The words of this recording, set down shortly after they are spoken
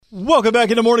Welcome back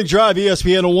into Morning Drive,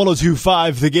 ESPN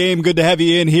 102.5 The Game. Good to have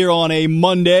you in here on a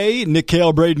Monday. Nick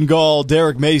Kale, Braden Gall,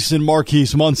 Derek Mason,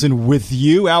 Marquise Munson with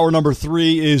you. Hour number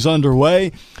 3 is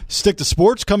underway. Stick to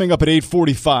Sports coming up at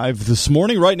 8:45 this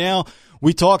morning. Right now,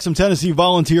 we talk some Tennessee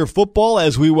Volunteer football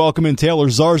as we welcome in Taylor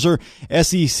Zarzour,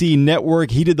 SEC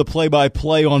Network. He did the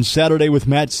play-by-play on Saturday with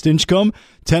Matt Stinchcomb,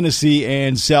 Tennessee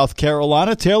and South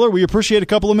Carolina. Taylor, we appreciate a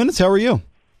couple of minutes. How are you?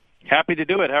 Happy to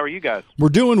do it. How are you guys? We're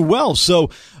doing well. So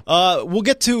we'll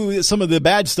get to some of the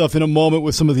bad stuff in a moment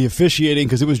with some of the officiating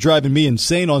because it was driving me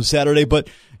insane on Saturday. But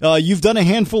you've done a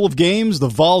handful of games. The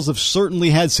Vols have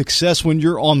certainly had success when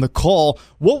you're on the call.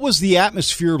 What was the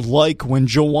atmosphere like when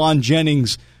Jawan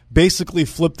Jennings basically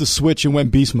flipped the switch and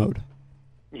went beast mode?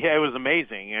 Yeah, it was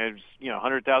amazing. It was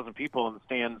 100,000 people in the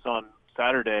stands on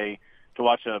Saturday to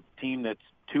watch a team that's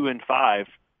 2-5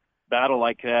 battle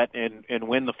like that and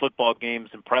win the football game's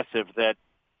impressive. That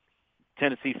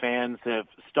Tennessee fans have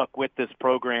stuck with this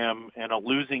program in a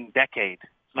losing decade.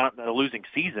 It's not a losing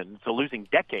season. It's a losing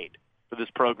decade for this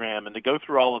program. And to go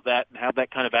through all of that and have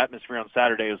that kind of atmosphere on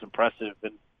Saturday was impressive.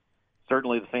 And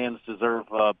certainly the fans deserve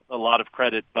a lot of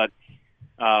credit. But,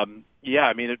 yeah,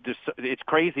 I mean, it's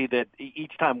crazy that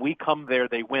each time we come there,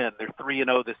 they win. They're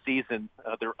 3-0 this season.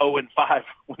 They're 0-5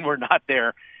 when we're not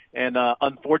there. And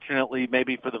unfortunately,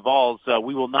 maybe for the Vols,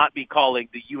 we will not be calling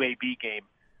the UAB game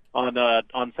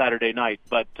on Saturday night.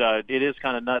 But it is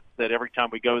kind of nuts that every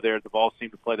time we go there, the Vols seem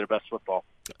to play their best football.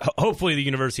 Hopefully the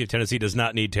University of Tennessee does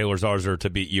not need Taylor Zarzour to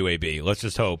beat UAB. Let's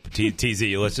just hope, TZ,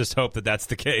 let's just hope that that's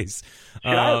the case.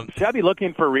 Should I be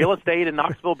looking for real estate in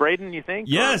Knoxville, Braden, you think?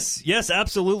 Yes,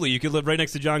 absolutely. You could live right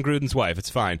next to John Gruden's wife. It's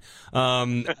fine.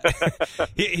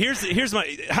 Here's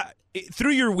my...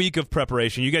 Through your week of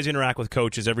preparation, you guys interact with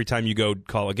coaches every time you go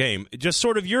call a game. Just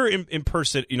sort of your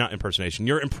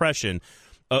your impression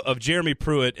of Jeremy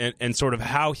Pruitt and sort of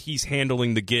how he's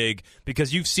handling the gig,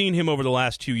 because you've seen him over the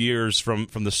last 2 years from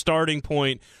the starting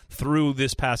point through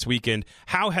this past weekend.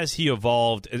 How has he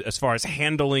evolved as far as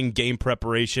handling game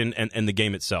preparation and the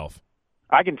game itself?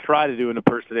 I can try to do an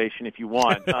impersonation if you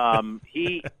want. I'd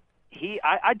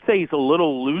say he's a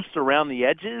little loose around the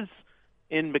edges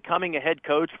in becoming a head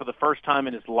coach for the first time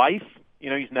in his life.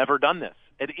 He's never done this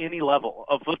at any level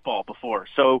of football before.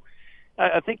 So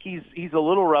I think he's a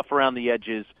little rough around the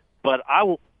edges, but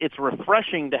it's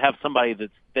refreshing to have somebody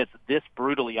that's this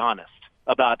brutally honest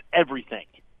about everything.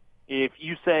 If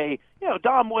you say,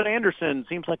 Dom Wood Anderson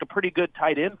seems like a pretty good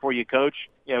tight end for you, coach.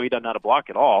 He doesn't know how to block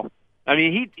at all. I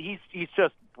mean, he's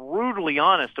just brutally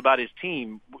honest about his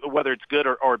team, whether it's good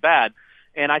or bad.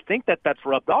 And I think that's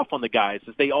rubbed off on the guys,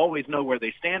 as they always know where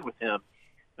they stand with him.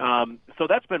 So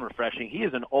that's been refreshing. He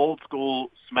is an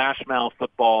old-school, smash-mouth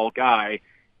football guy.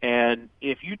 And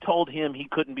if you told him he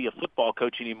couldn't be a football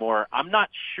coach anymore, I'm not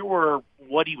sure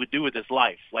what he would do with his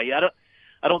life. Like, I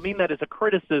don't mean that as a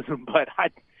criticism, but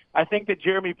I think that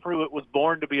Jeremy Pruitt was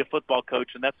born to be a football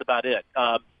coach, and that's about it.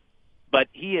 But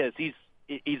he's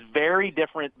very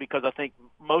different, because I think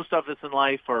most of us in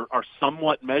life are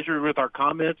somewhat measured with our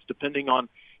comments, depending on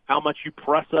how much you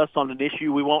press us on an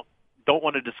issue we don't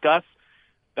want to discuss.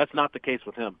 That's not the case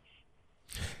with him.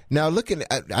 Now,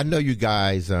 I know you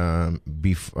guys doing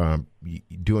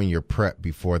your prep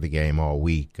before the game all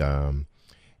week, and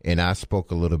I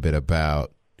spoke a little bit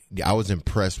about. I was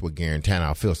impressed with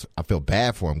Guarantano. I feel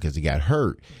bad for him because he got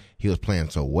hurt. He was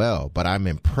playing so well, but I'm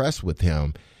impressed with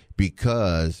him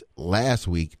because last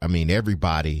week, I mean,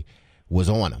 everybody was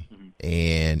on him,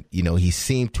 and he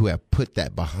seemed to have put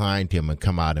that behind him and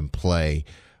come out and play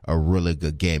a really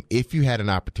good game. If you had an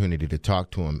opportunity to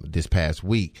talk to him this past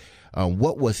week,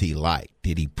 what was he like?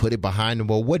 Did he put it behind him,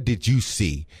 or what did you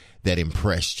see that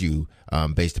impressed you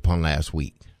based upon last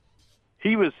week?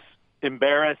 He was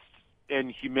embarrassed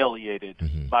and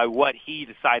humiliated by what he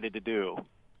decided to do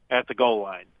at the goal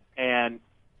line. And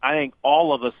I think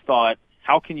all of us thought,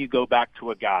 how can you go back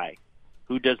to a guy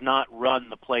who does not run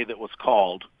the play that was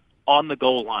called on the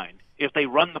goal line? If they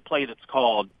run the play that's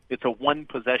called, it's a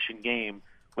one-possession game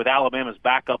with Alabama's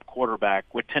backup quarterback,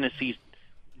 with Tennessee's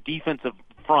defensive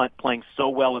front playing so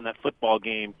well in that football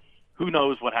game. Who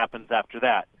knows what happens after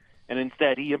that? And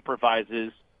instead, he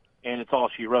improvises, and it's all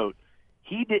she wrote.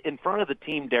 He did in front of the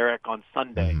team, Derek, on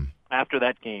Sunday. After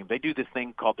that game, they do this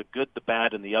thing called the good, the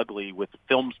bad, and the ugly with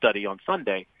film study on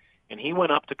Sunday. And he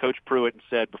went up to Coach Pruitt and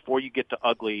said, before you get to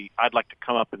ugly, I'd like to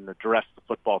come up and address the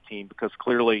football team, because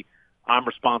clearly I'm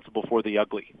responsible for the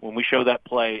ugly. When we show that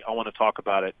play, I want to talk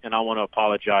about it, and I want to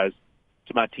apologize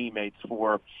to my teammates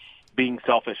for being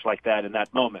selfish like that in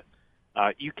that moment.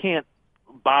 You can't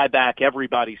buy back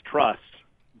everybody's trust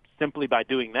simply by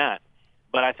doing that,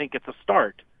 but I think it's a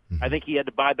start. I think he had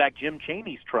to buy back Jim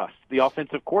Chaney's trust, the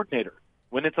offensive coordinator.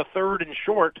 When it's a 3rd and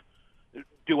short,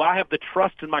 do I have the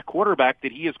trust in my quarterback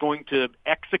that he is going to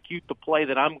execute the play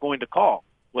that I'm going to call?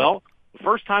 Well, the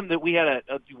first time that we had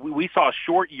we saw a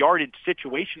short yardage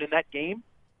situation in that game,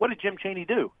 what did Jim Chaney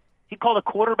do? He called a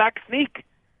quarterback sneak,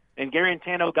 and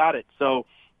Garantano got it. So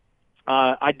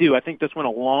I think this went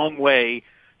a long way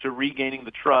to regaining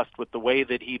the trust with the way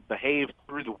that he behaved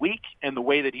through the week and the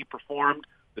way that he performed,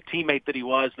 the teammate that he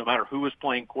was, no matter who was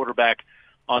playing quarterback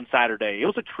on Saturday. It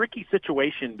was a tricky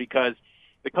situation because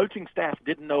the coaching staff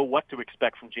didn't know what to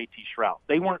expect from J.T. Shrout.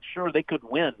 They weren't sure they could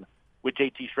win with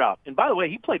J.T. Shrout. And by the way,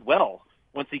 he played well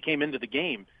once he came into the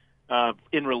game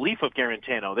in relief of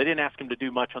Garantano. They didn't ask him to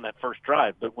do much on that first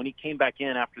drive, but when he came back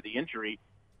in after the injury,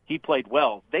 he played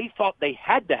well. They thought they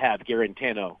had to have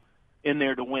Garantano in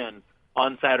there to win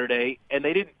on Saturday, and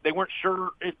they weren't sure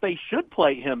if they should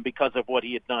play him because of what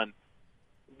he had done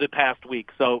the past week.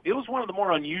 So it was one of the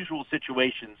more unusual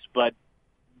situations, but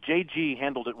JG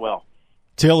handled it well.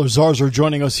 Taylor Zarzour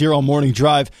joining us here on Morning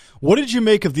Drive. What did you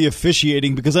make of the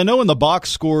officiating? Because I know in the box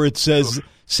score it says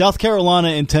South Carolina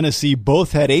and Tennessee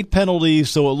both had 8 penalties,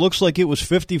 so it looks like it was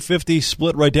 50-50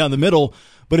 split right down the middle.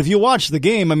 But if you watch the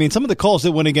game, I mean, some of the calls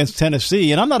that went against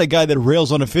Tennessee, and I'm not a guy that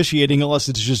rails on officiating unless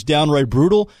it's just downright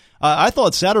brutal, I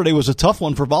thought Saturday was a tough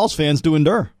one for Vols fans to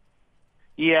endure.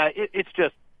 Yeah, it's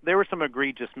just there were some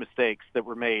egregious mistakes that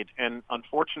were made, and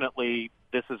unfortunately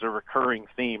this is a recurring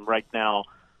theme right now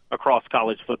across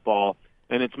college football,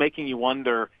 and it's making you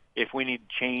wonder if we need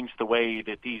to change the way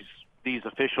that these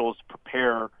officials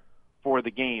prepare for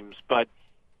the games. But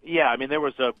yeah, I mean, there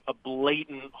was a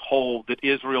blatant hold that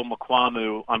Israel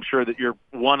Mukuamu, I'm sure that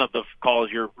one of the calls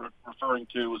you're referring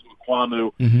to was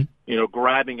Mukuamu,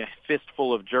 grabbing a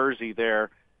fistful of jersey there,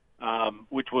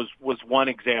 which was one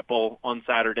example on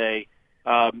Saturday.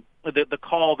 The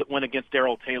call that went against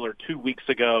Darrell Taylor 2 weeks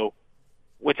ago,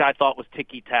 which I thought was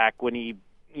ticky-tack when he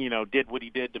did what he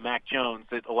did to Mac Jones,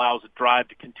 that allows a drive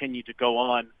to continue to go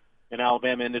on, and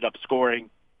Alabama ended up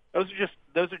scoring. Those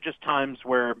are just times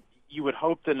where you would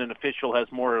hope that an official has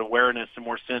more awareness and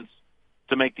more sense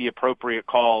to make the appropriate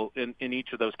call in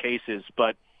each of those cases.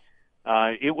 But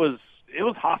it was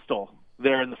hostile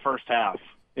there in the first half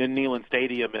in Neyland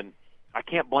Stadium, and I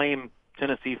can't blame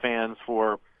Tennessee fans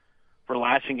for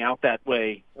lashing out that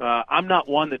way. I'm not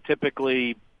one that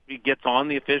typically gets on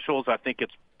the officials. I think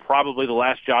it's probably the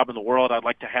last job in the world I'd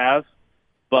like to have.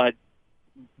 But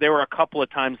there were a couple of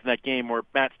times in that game where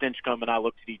Matt Stinchcomb and I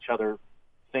looked at each other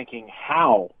thinking,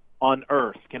 how on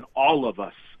earth can all of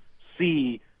us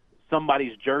see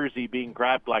somebody's jersey being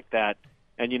grabbed like that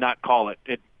and you not call it?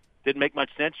 It didn't make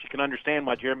much sense. You can understand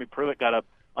why Jeremy Pruitt got a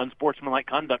unsportsmanlike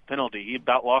conduct penalty. He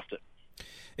about lost it.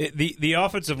 The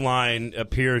offensive line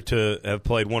appeared to have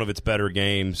played one of its better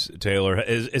games, Taylor.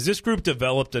 Is this group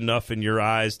developed enough in your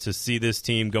eyes to see this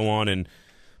team go on and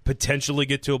potentially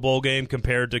get to a bowl game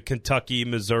compared to Kentucky,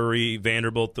 Missouri,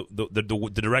 Vanderbilt,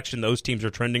 the direction those teams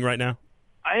are trending right now?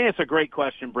 I think it's a great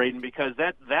question, Braden, because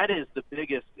that is the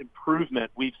biggest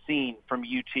improvement we've seen from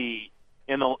UT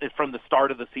from the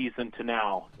start of the season to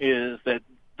now, is that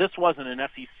this wasn't an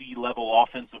SEC-level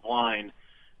offensive line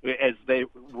as they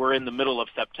were in the middle of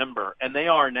September, and they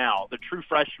are now. The true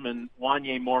freshmen,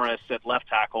 Wanye Morris at left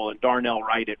tackle and Darnell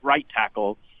Wright at right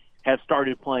tackle, have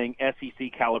started playing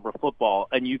SEC-caliber football,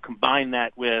 and you combine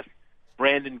that with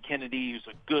Brandon Kennedy, who's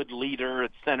a good leader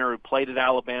at center, who played at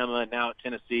Alabama and now at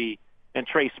Tennessee, and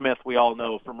Trey Smith, we all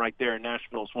know from right there in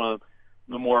Nashville, is one of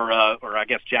the more, or I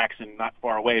guess Jackson, not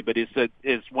far away, but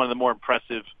is one of the more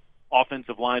impressive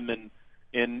offensive linemen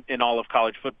in all of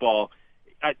college football.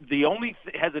 The only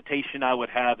hesitation I would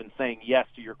have in saying yes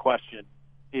to your question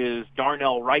is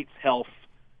Darnell Wright's health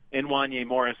and Wanye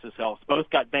Morris's health.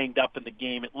 Both got banged up in the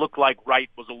game. It looked like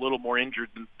Wright was a little more injured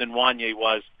than Wanye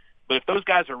was. But if those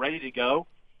guys are ready to go,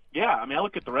 yeah, I mean, I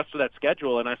look at the rest of that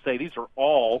schedule and I say these are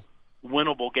all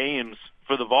winnable games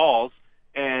for the Vols.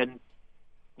 And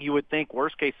you would think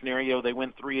worst case scenario they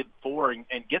win 3 and 4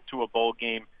 and get to a bowl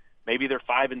game. Maybe they're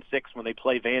 5 and 6 when they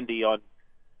play Vandy on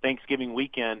Thanksgiving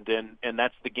weekend, and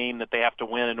that's the game that they have to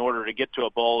win in order to get to a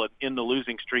bowl in the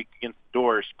losing streak against the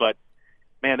Doors. But,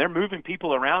 man, they're moving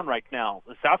people around right now.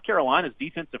 The South Carolina's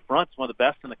defensive front's one of the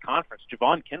best in the conference.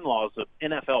 Javon Kinlaw is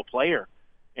an NFL player,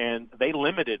 and they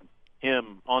limited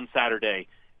him on Saturday.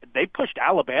 They pushed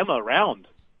Alabama around.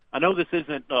 I know this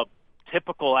isn't a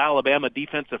typical Alabama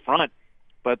defensive front,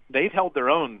 but they've held their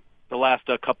own the last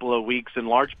couple of weeks in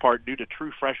large part due to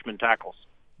true freshman tackles.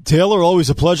 Taylor, always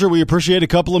a pleasure. We appreciate a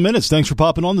couple of minutes. Thanks for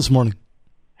popping on this morning.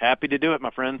 Happy to do it,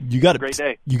 my friend. You got it. Great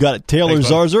day. You got it. Taylor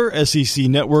Zarzour, SEC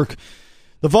Network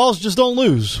The Vols just don't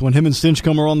lose when him and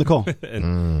Stinchcomb are on the call.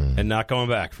 and not going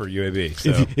back for UAB.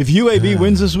 So. If UAB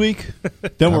wins this week,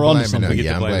 then we're on to something.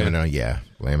 Blaming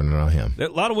it on him. A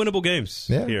lot of winnable games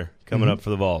here coming up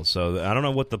for the Vols. So I don't know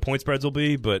what the point spreads will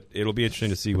be, but it'll be interesting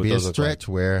to see what those look like. It'll be a stretch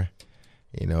where,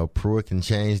 Pruitt can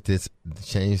change the,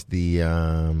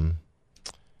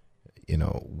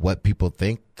 what people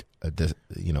think,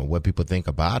 what people think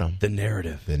about him. The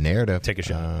narrative. Take a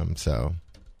shot.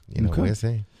 We'll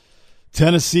see.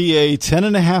 Tennessee, a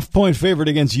 10.5-point favorite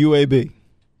against UAB.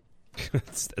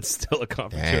 That's still a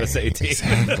Conference USA team.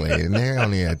 Exactly. And they're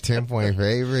only a 10-point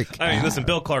favorite. I mean, listen,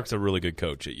 Bill Clark's a really good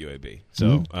coach at UAB.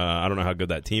 So I don't know how good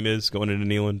that team is going into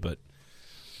Neyland, but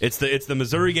it's the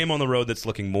Missouri game on the road that's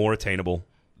looking more attainable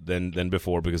than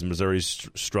before because Missouri's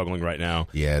struggling right now.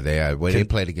 Yeah, they are. They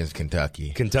played against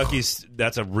Kentucky.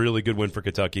 That's a really good win for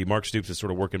Kentucky. Mark Stoops is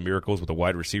sort of working miracles with a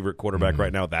wide receiver at quarterback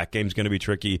right now. That game's going to be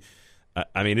tricky.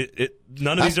 I mean,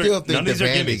 none of these are. I still think the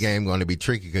Vandy game going to be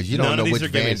tricky because you don't know which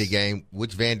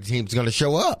Vandy team's going to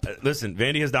show up. Listen,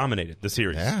 Vandy has dominated the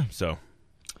series. Yeah. So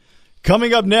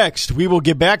coming up next, we will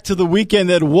get back to the weekend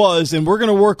that was, and we're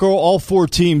going to work all four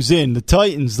teams in: the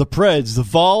Titans, the Preds, the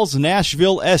Vols,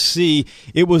 Nashville SC.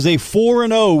 It was a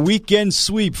 4-0 weekend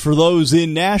sweep for those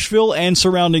in Nashville and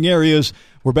surrounding areas.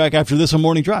 We're back after this on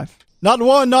Morning Drive. Not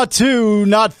one, not two,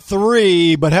 not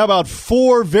three, but how about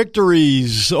 4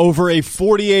 victories over a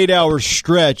 48-hour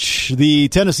stretch? The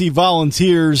Tennessee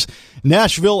Volunteers,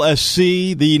 Nashville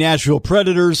SC, the Nashville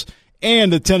Predators,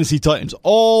 and the Tennessee Titans.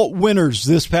 All winners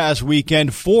this past weekend,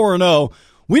 4-0.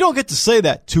 We don't get to say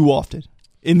that too often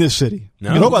in this city.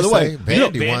 No. By the way,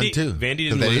 Vandy won too. Vandy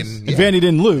didn't lose. And Vandy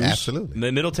didn't lose. Absolutely.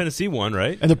 The Middle Tennessee won,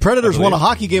 right? And the Predators won a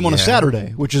hockey game on a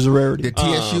Saturday, which is a rarity. Did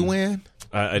TSU win?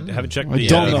 I haven't checked the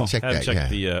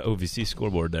OVC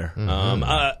scoreboard there.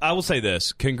 I will say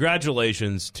this.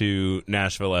 Congratulations to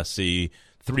Nashville SC.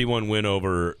 3-1 win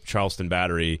over Charleston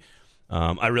Battery.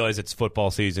 I realize it's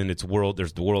football season.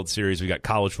 There's the World Series. We got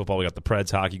college football. We got the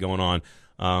Preds hockey going on.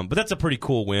 But that's a pretty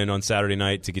cool win on Saturday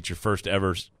night to get your first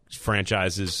ever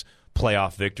franchise's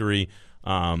playoff victory.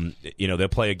 They'll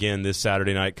play again this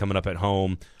Saturday night coming up at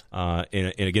home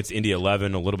in against Indy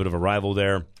 11, a little bit of a rival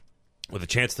there. With a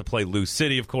chance to play Lou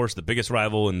City, of course, the biggest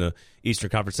rival in the Eastern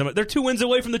Conference Summit. They're 2 wins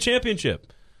away from the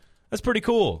championship. That's pretty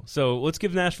cool. So let's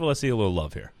give Nashville SC a little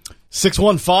love here.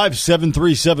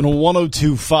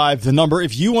 615-737-1025, the number.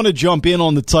 If you want to jump in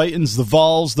on the Titans, the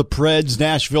Vols, the Preds,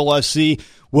 Nashville SC,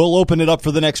 we'll open it up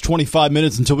for the next 25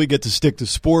 minutes until we get to stick to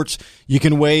sports. You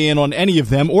can weigh in on any of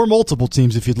them or multiple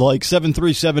teams if you'd like.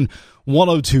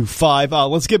 737-1025.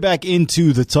 Let's get back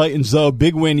into the Titans, though.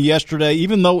 Big win yesterday.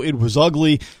 Even though it was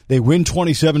ugly, they win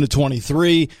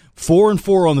 27-23,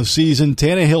 4-4 on the season.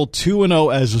 Tannehill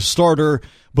 2-0 as a starter.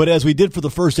 But as we did for the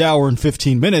first hour and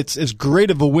 15 minutes, as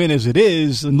great of a win as it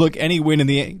is, and look, any win in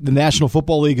the National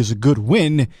Football League is a good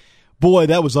win. Boy,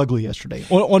 that was ugly yesterday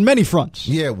on many fronts.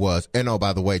 Yeah, it was. And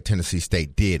by the way, Tennessee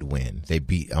State did win. They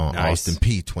beat Austin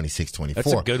Peay 26-24.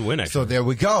 That's a good win, actually. So there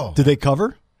we go. Did they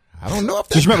cover? I don't know if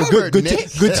they remember, covered, good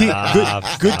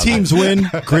teams win,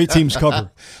 great teams cover.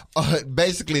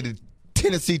 Basically, the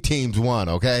Tennessee teams won,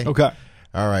 okay? Okay.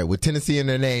 All right, with Tennessee in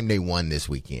their name, they won this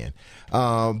weekend.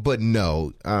 But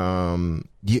no,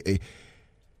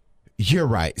 you're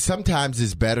right. Sometimes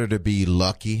it's better to be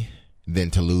lucky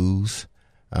than to lose.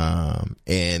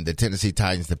 And the Tennessee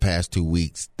Titans the past 2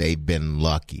 weeks, they've been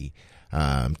lucky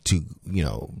to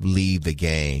leave the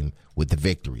game with the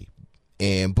victory.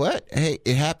 But hey,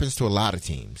 it happens to a lot of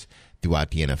teams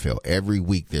throughout the NFL. Every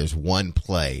week there's one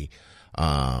play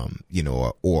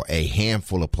or a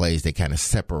handful of plays that kind of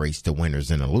separates the winners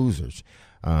and the losers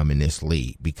in this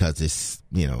league because it's,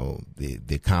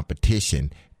 the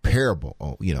competition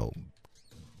parable,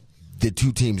 the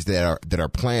two teams that are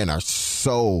playing are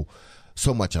so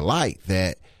much alike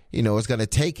that, it's going to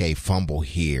take a fumble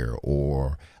here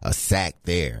or a sack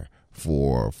there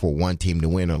for one team to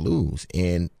win or lose.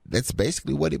 And that's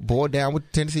basically what it boiled down with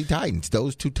the Tennessee Titans.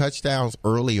 Those 2 touchdowns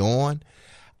early on,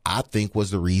 I think,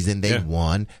 was the reason they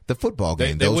won the football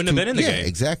game. They wouldn't have been in the game. Yeah,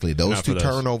 exactly. Those 2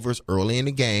 turnovers early in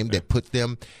the game that put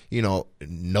them, no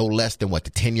less than the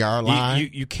 10-yard line.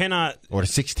 You cannot, or the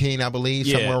 16, I believe,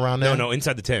 somewhere around there. No,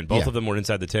 inside the 10. Both of them were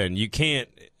inside the 10. You can't.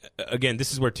 Again,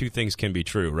 this is where 2 things can be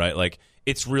true, right? Like,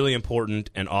 it's really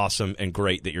important and awesome and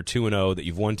great that you're 2-0, that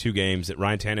you've won 2 games, that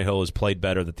Ryan Tannehill has played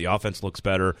better, that the offense looks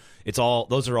better.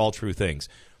 Those are all true things.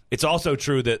 It's also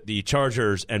true that the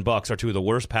Chargers and Bucs are 2 of the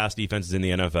worst pass defenses in the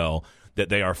NFL, that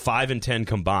they are 5-10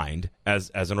 combined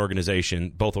as an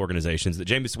organization, both organizations, that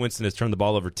Jameis Winston has turned the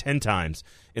ball over 10 times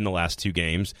in the last 2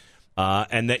 games,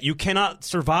 and that you cannot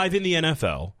survive in the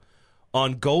NFL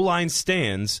on goal line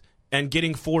stands and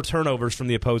getting 4 turnovers from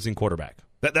the opposing quarterback.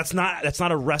 That's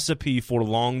not a recipe for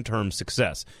long-term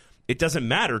success. It doesn't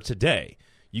matter today.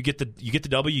 You get the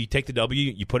W, you take the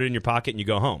W, you put it in your pocket, and you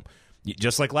go home.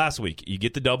 Just like last week, you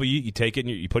get the W, you take it, and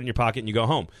you put it in your pocket, and you go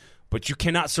home. But you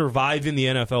cannot survive in the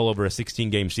NFL over a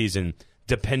 16-game season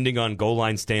depending on goal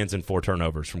line stands and 4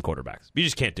 turnovers from quarterbacks. You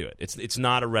just can't do it. It's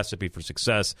not a recipe for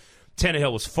success.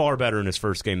 Tannehill was far better in his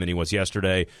first game than he was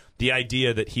yesterday. The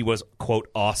idea that he was, quote,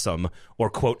 awesome or,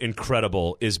 quote,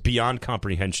 incredible is beyond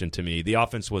comprehension to me. The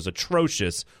offense was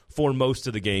atrocious for most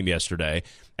of the game yesterday.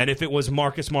 And if it was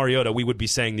Marcus Mariota, we would be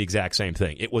saying the exact same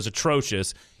thing. It was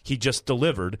atrocious. He just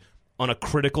delivered on a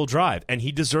critical drive, and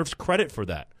he deserves credit for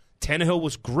that. Tannehill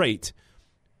was great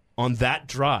on that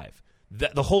drive.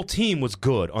 The whole team was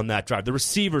good on that drive. The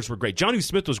receivers were great. Jonnu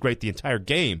Smith was great the entire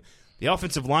game. The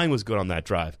offensive line was good on that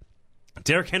drive.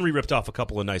 Derrick Henry ripped off a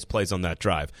couple of nice plays on that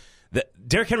drive.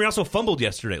 Derrick Henry also fumbled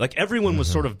yesterday. Like, everyone was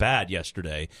sort of bad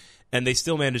yesterday, and they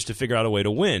still managed to figure out a way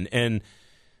to win. And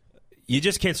you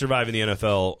just can't survive in the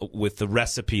NFL with the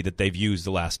recipe that they've used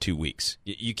the last 2 weeks.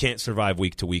 You can't survive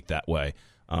week to week that way.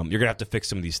 You're going to have to fix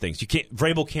some of these things.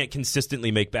 Vrabel can't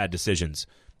consistently make bad decisions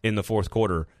in the fourth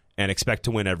quarter and expect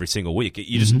to win every single week.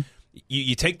 You just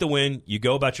you take the win, you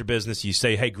go about your business, you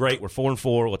say, hey, great, we're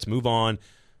 4-4, let's move on.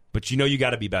 But you got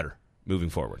to be better moving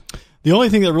forward. The only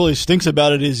thing that really stinks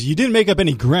about it is you didn't make up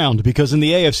any ground, because in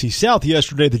the AFC South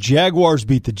yesterday, the Jaguars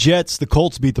beat the Jets, the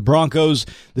Colts beat the Broncos,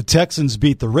 the Texans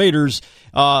beat the Raiders.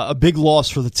 A big loss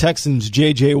for the Texans,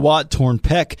 J.J. Watt, torn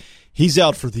pec. He's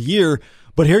out for the year.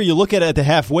 But here you look at the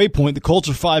halfway point, the Colts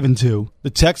are 5-2, the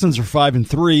Texans are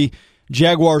 5-3,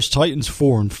 Jaguars, Titans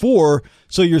 4-4.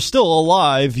 So you're still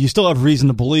alive. You still have reason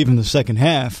to believe in the second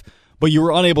half. But you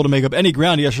were unable to make up any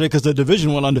ground yesterday because the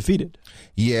division went undefeated.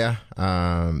 Yeah,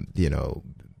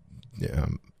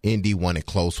 Indy won a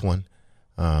close one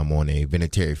on a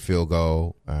Vinatieri field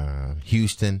goal.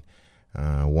 Houston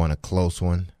won a close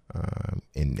one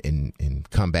in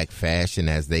comeback fashion,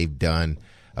 as they've done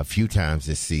a few times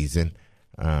this season.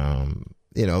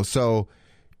 So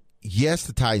yes,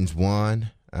 the Titans won,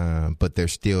 but they're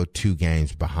still 2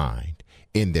 games behind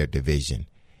in their division.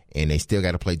 And they still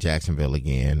got to play Jacksonville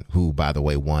again, who, by the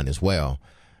way, won as well.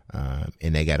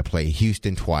 And they got to play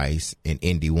Houston twice and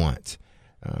Indy once.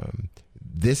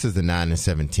 This is the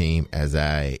 9-7 team, as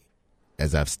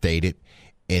I've stated,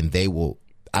 and they will.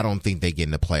 I don't think they get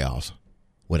in the playoffs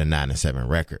with a 9-7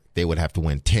 record. They would have to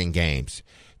win 10 games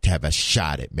to have a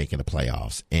shot at making the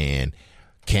playoffs. And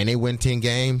can they win 10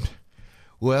 games?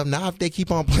 Well, not if they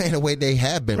keep on playing the way they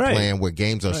have been playing, where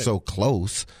games are so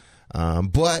close.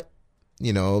 But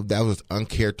that was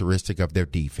uncharacteristic of their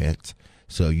defense.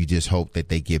 So you just hope that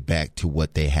they get back to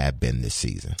what they have been this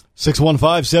season.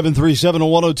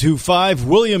 615-737-1025.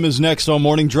 William is next on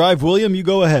Morning Drive. William, you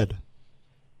go ahead.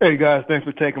 Hey, guys. Thanks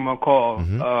for taking my call.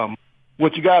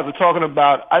 What you guys are talking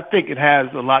about, I think it has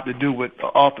a lot to do with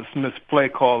Arthur Smith's play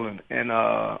calling. And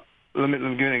let me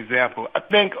give you an example. I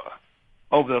think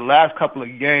over the last couple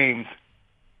of games,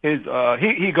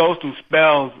 he goes through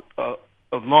spells of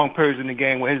long periods in the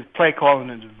game where his play calling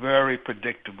is very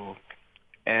predictable,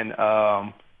 and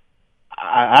I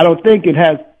don't think it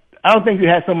has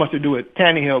so much to do with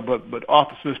Tannehill, but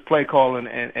Arthur Smith's play calling,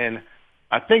 and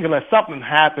I think unless something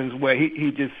happens where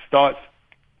he just starts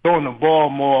throwing the ball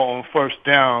more on first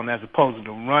down as opposed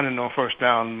to running on first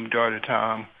down the majority of the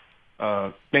time,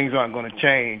 things aren't going to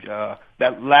change.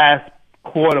 That last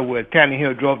quarter where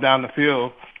Tannehill drove down the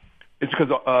field, it's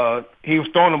because he was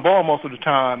throwing the ball most of the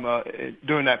time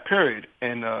during that period.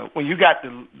 And when you got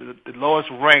the lowest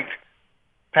ranked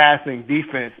passing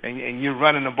defense and you're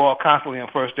running the ball constantly on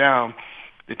first down,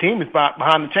 the team is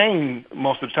behind the chain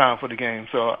most of the time for the game.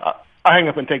 So I'll hang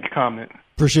up and take your comment.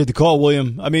 Appreciate the call,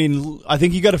 William. I mean, I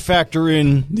think you got to factor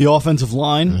in the offensive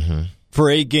line for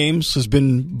 8 games has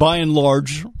been, by and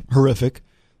large, horrific.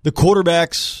 The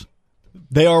quarterbacks,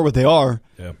 they are what they are.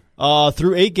 Yeah.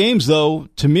 Through 8 games, though,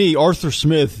 to me, Arthur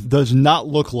Smith does not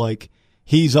look like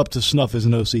he's up to snuff as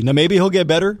an OC. Now, maybe he'll get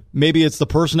better. Maybe it's the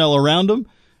personnel around him.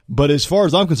 But as far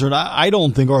as I'm concerned, I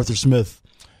don't think Arthur Smith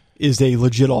is a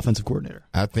legit offensive coordinator.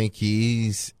 I think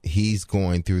he's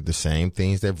going through the same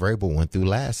things that Vrabel went through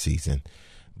last season.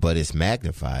 But it's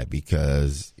magnified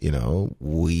because,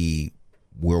 we're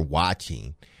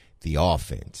watching the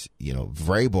offense.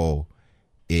 Vrabel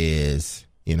is,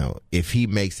 if he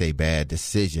makes a bad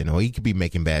decision, or he could be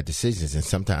making bad decisions, and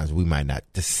sometimes we might not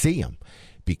to see him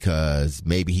because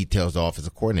maybe he tells the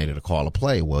offensive coordinator to call a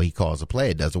play. Well, he calls a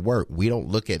play. It doesn't work. We don't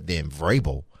look at them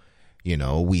Vrabel.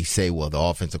 We say, well, the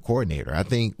offensive coordinator. I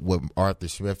think what Arthur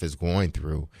Smith is going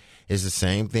through is the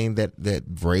same thing that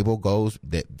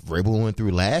Vrabel went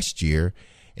through last year,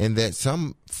 and that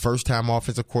some first-time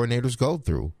offensive coordinators go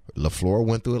through. LaFleur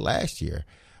went through it last year.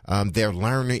 They're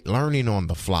learning on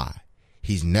the fly.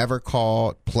 He's never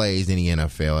called plays in the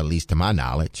NFL, at least to my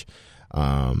knowledge.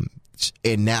 And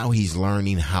now he's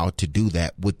learning how to do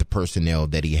that with the personnel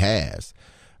that he has.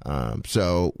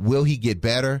 So will he get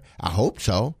better? I hope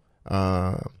so.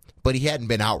 But he hadn't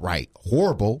been outright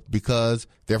horrible because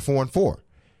they're 4-4.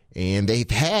 And they've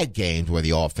had games where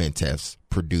the offense has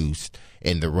produced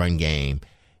and the run game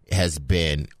has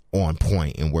been on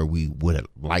point and where we would have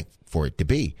liked for it to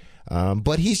be.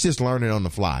 But he's just learning on the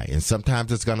fly. And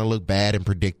sometimes it's going to look bad and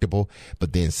predictable.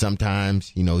 But then sometimes,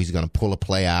 he's going to pull a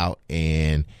play out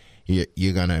and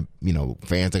you're going to,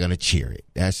 fans are going to cheer it.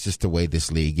 That's just the way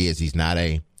this league is. He's not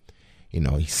a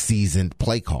seasoned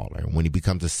play caller. When he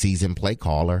becomes a seasoned play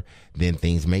caller, then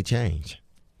things may change.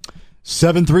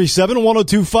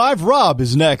 737-1025. Rob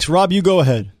is next. Rob, you go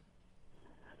ahead.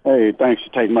 Hey, thanks for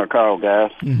taking my call,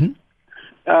 guys. Mm-hmm.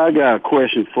 I got a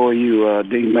question for you,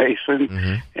 D.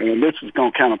 Mason, and this is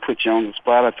going to kind of put you on the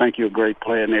spot. I think you're a great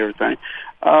player and everything.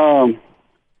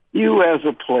 You as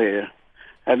a player,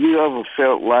 have you ever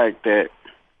felt like that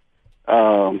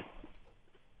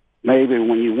maybe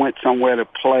when you went somewhere to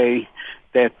play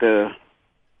that the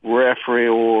referee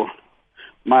or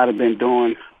might have been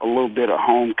doing a little bit of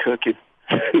home cooking?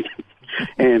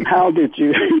 And how did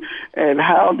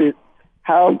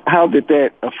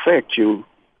that affect you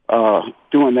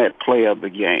doing that play of the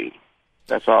game?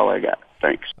 That's all I got.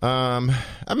 Thanks.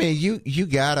 You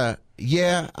gotta,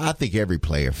 I think every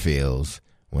player feels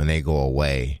when they go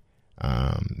away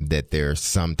that there's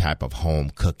some type of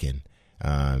home cooking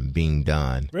being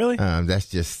done. Really? That's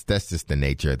just the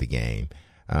nature of the game.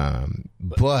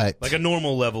 But like a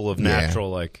normal level of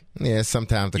natural,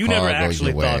 sometimes the you call never goes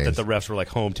actually your thought ways. that the refs were like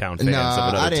hometown fans No,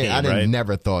 of another team, I right?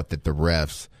 never thought that the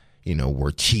refs,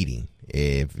 were cheating.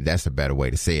 If that's a better way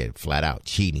to say it, flat out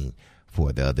cheating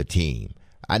for the other team.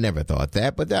 I never thought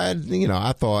that, but I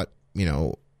thought,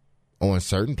 on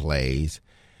certain plays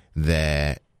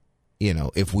that,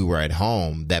 if we were at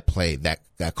home, that play, that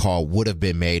call would have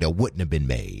been made or wouldn't have been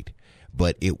made,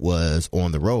 but it was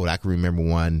on the road. I can remember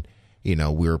one, we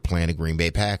were playing the Green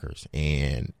Bay Packers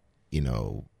and,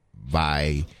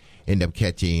 I end up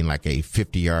catching like a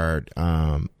 50-yard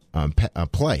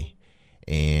play.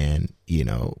 And,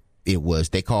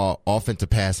 they call offensive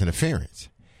pass interference.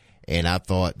 And I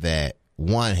thought that,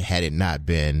 one, had it not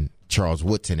been Charles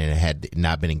Woodson and it had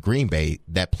not been in Green Bay,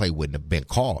 that play wouldn't have been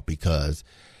called because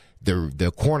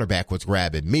the cornerback was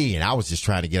grabbing me and I was just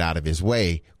trying to get out of his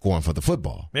way going for the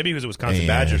football. Maybe he was a Wisconsin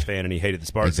Badgers fan and he hated the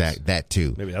Spartans. Exactly, that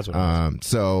too. Maybe that's what it was.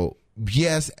 So,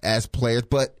 yes, as players,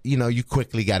 but, you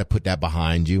quickly got to put that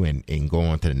behind you and go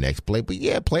on to the next play.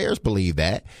 But, players believe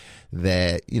that,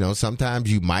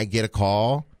 sometimes you might get a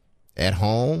call at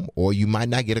home or you might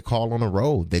not get a call on the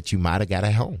road that you might have got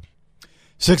at home.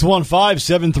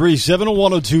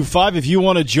 615-737-1025. If you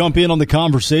want to jump in on the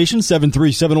conversation,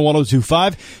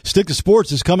 737-1025. Stick to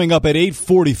Sports is coming up at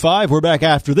 8:45. We're back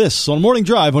after this on Morning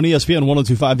Drive on ESPN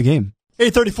 1025 The Game.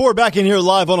 8:34, back in here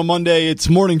live on a Monday. It's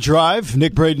Morning Drive.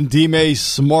 Nick Braden,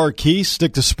 D-Mace, Marquise.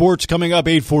 Stick to Sports coming up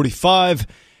 8:45.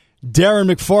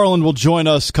 Darren McFarland will join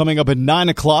us coming up at 9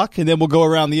 o'clock, and then we'll go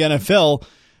around the NFL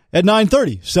at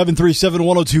 9:30.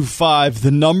 737-1025,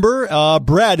 the number.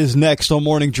 Brad is next on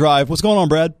Morning Drive. What's going on,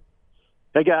 Brad?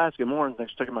 Hey, guys. Good morning.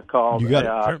 Thanks for taking my call. You got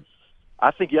it. Sure. I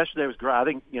think yesterday was great. I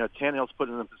think, Tannehill's put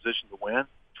in a position to win.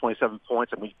 27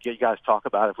 points. I mean, you guys talk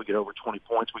about it. If we get over 20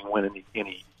 points, we can win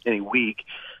any week.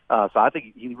 So I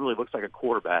think he really looks like a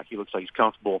quarterback. He looks like he's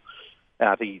comfortable. And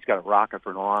I think he's got a rocket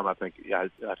for an arm. I think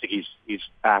he's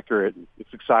accurate. And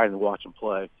it's exciting to watch him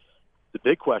play. The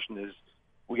big question is,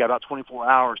 we got about 24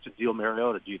 hours to deal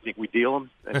Mariota. Do you think we deal him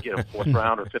and get a fourth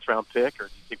round or fifth round pick, or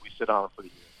do you think we sit on him for the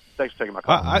year? Thanks for taking my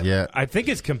call. I think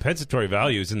his compensatory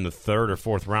value is in the third or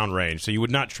fourth round range, so you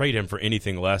would not trade him for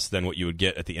anything less than what you would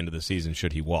get at the end of the season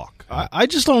should he walk. I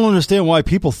just don't understand why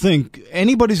people think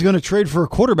anybody's going to trade for a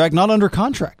quarterback not under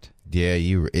contract. Yeah,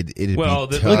 it'd be tough.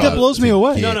 That blows me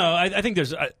away. No, I think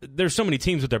there's so many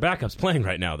teams with their backups playing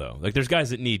right now, though. Like, there's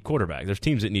guys that need quarterbacks. There's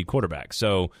teams that need quarterbacks.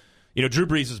 So, Drew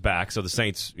Brees is back, so the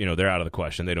Saints, they're out of the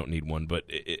question. They don't need one. But,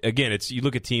 again, you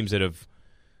look at teams that have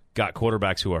got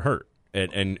quarterbacks who are hurt.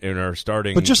 And are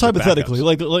starting. But just hypothetically,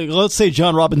 like let's say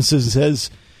John Robinson says,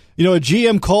 a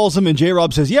GM calls him and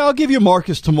J-Rob says, "Yeah, I'll give you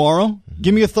Marcus tomorrow.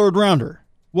 Give me a third rounder."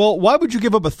 Well, why would you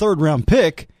give up a third round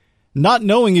pick not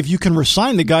knowing if you can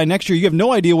resign the guy next year. You have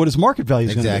no idea what his market value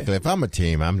is going to be. Exactly. If I'm a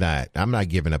team, I'm not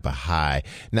giving up a high.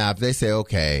 Now, if they say,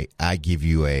 okay, I give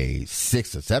you a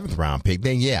 6th or 7th round pick,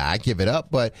 then yeah, I give it up.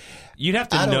 But you'd have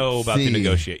to know about the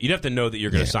negotiate. You'd have to know that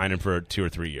you're going to sign him for 2 or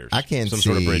 3 years. I can't some see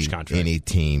sort of bridge contract. Any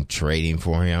team trading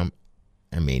for him.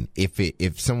 I mean,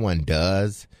 if someone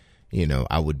does,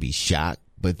 I would be shocked.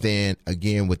 But then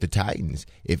again, with the Titans,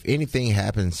 if anything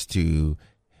happens to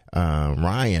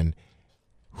Ryan,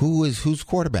 who's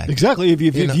quarterback? Exactly. If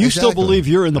you still believe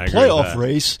you're in the playoff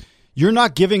race, you're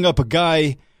not giving up a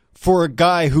guy for a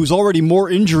guy who's already more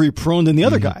injury prone than the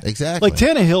other guy. Exactly. Like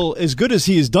Tannehill, as good as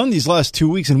he has done these last 2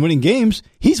 weeks in winning games,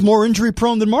 he's more injury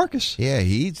prone than Marcus. Yeah,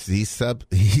 he's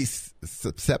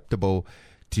susceptible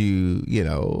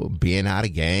to being out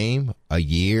of game a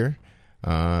year.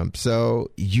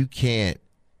 So you can't,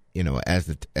 as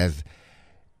the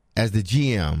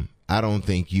GM, I don't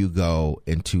think you go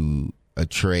into a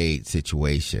trade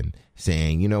situation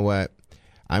saying, you know what,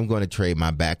 I'm going to trade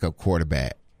my backup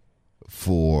quarterback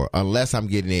unless I'm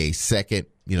getting a second,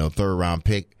 3rd round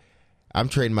pick, I'm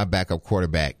trading my backup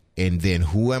quarterback. And then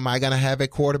who am I going to have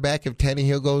at quarterback if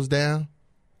Tannehill goes down?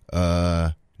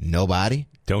 Nobody.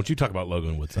 Don't you talk about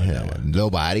Logan Woodside that way.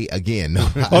 Nobody. Again,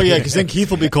 nobody. Oh, yeah, because then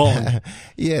Keith will be calling.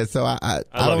 Yeah, so I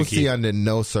don't see under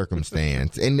no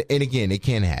circumstance, and again, it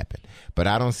can happen, but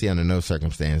I don't see under no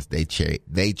circumstance they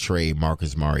trade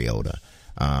Marcus Mariota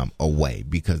away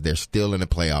because they're still in the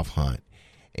playoff hunt.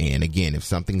 And again, if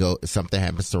something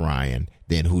happens to Ryan,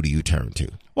 then who do you turn to?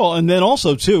 Well, and then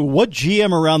also, too, what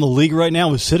GM around the league right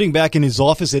now is sitting back in his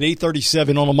office at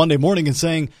 8:37 on a Monday morning and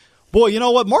saying, boy, you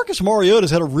know what? Marcus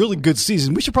Mariota's had a really good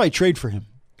season. We should probably trade for him.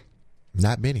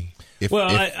 Not many.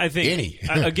 I think any.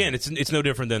 Again, it's no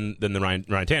different than the Ryan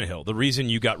Tannehill. The reason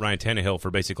you got Ryan Tannehill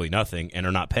for basically nothing and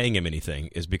are not paying him anything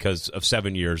is because of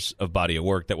 7 years of body of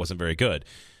work that wasn't very good.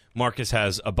 Marcus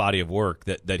has a body of work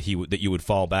that you would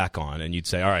fall back on, and you'd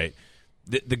say, all right,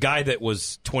 the guy that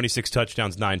was 26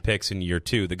 touchdowns, 9 picks in year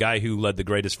 2, the guy who led the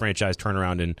greatest franchise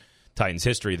turnaround in Titans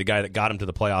history, the guy that got him to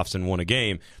the playoffs and won a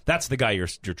game, that's the guy you're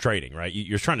trading, right?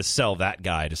 You're trying to sell that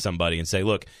guy to somebody and say,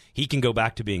 look, he can go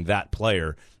back to being that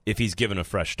player if he's given a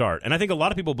fresh start. And I think a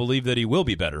lot of people believe that he will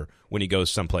be better when he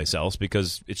goes someplace else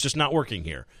because it's just not working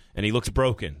here. And he looks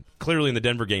broken. Clearly in the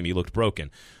Denver game, he looked broken.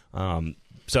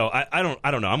 So I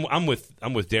don't know. I'm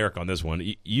with Derek on this one.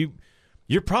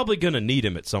 You're probably going to need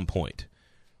him at some point.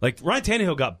 Like Ryan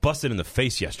Tannehill got busted in the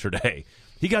face yesterday.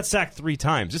 He got sacked 3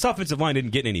 times. This offensive line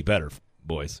didn't get any better,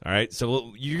 boys. All right,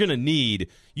 so you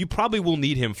probably will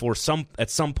need him at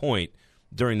some point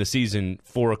during the season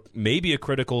for maybe a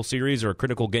critical series or a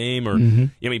critical game. Or I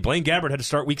mean, Blaine Gabbert had to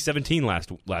start Week 17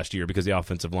 last year because the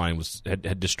offensive line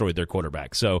had destroyed their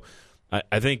quarterback. So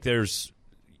I think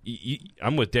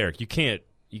I'm with Derek. You can't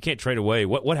trade away.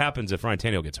 What happens if Ryan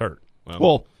Tannehill gets hurt?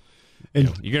 Well, you're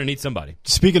going to need somebody.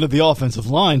 Speaking of the offensive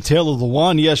line, Taylor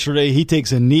Lewan yesterday, he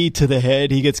takes a knee to the head.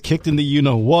 He gets kicked in the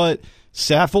you-know-what.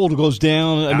 Saffold goes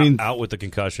down. Out with the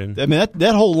concussion. I mean,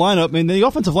 that whole lineup, the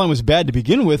offensive line was bad to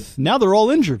begin with. Now they're all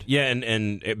injured. Yeah,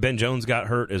 and Ben Jones got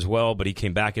hurt as well, but he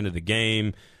came back into the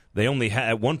game. They only had,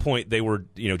 at one point,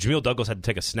 Jamil Douglas had to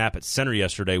take a snap at center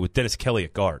yesterday with Dennis Kelly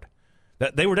at guard.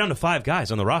 They were down to 5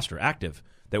 guys on the roster, active,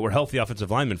 that were healthy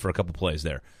offensive linemen for a couple plays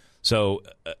there. So,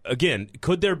 again,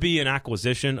 could there be an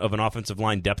acquisition of an offensive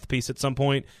line depth piece at some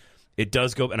point? It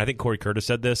does go, and I think Corey Curtis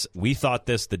said this. We thought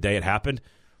this the day it happened.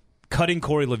 Cutting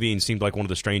Corey Levine seemed like one of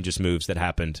the strangest moves that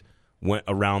happened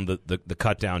around the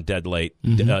cut down deadline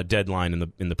in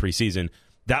the preseason.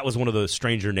 That was one of the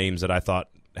stranger names that I thought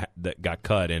that got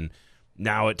cut, and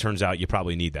now it turns out you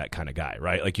probably need that kind of guy,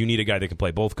 right? Like you need a guy that can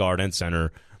play both guard and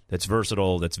center, that's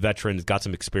versatile, that's veteran, that's got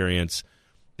some experience.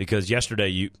 Because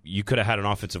yesterday you could have had an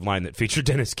offensive line that featured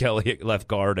Dennis Kelly at left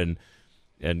guard and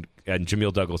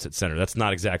Jamil Douglas at center. That's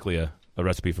not exactly a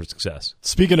recipe for success.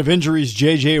 Speaking of injuries,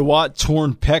 J.J. Watt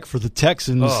torn pec for the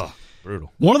Texans. Oh,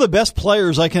 brutal. One of the best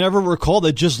players I can ever recall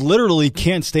that just literally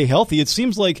can't stay healthy. It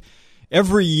seems like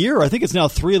every year, I think it's now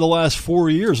 3 of the last 4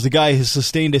 years, the guy has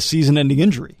sustained a season-ending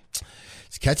injury.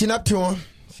 It's catching up to him.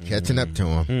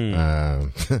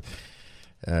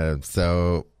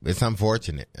 So it's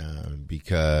unfortunate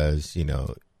because,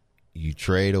 you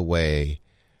trade away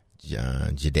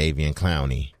Jadeveon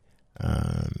Clowney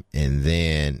and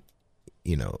then,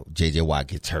 J.J. Watt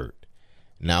gets hurt.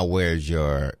 Now where's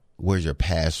your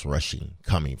pass rushing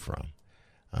coming from?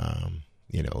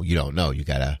 You don't know. You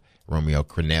got Romeo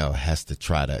Crennel has to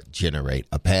try to generate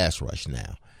a pass rush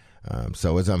now.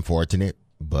 So it's unfortunate,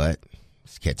 but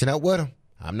it's catching up with him.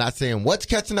 I'm not saying what's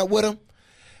catching up with him,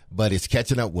 but it's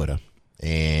catching up with him.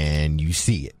 and you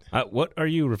see it. What are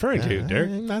you referring to, Derek?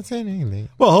 I'm not saying anything.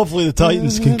 Well, hopefully the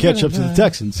Titans can catch up to the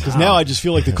Texans, because now I just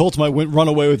feel like the Colts might run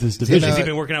away with this division. Has he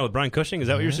been working out with Brian Cushing? Is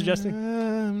that what you're suggesting?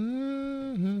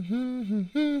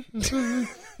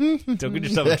 Don't get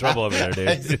yourself in trouble over there, dude.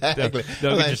 Exactly.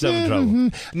 Don't get yourself in trouble.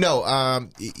 No,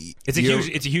 It's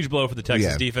a huge blow for the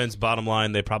Texans defense. Bottom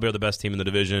line, they probably are the best team in the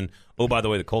division. Oh, by the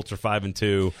way, the Colts are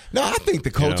 5-2. No, I think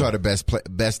the Colts are the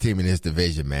best team in this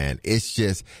division, man. It's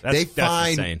just they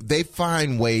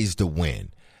find ways to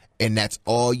win. And that's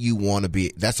all you want to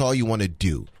be. That's all you want to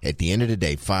do. At the end of the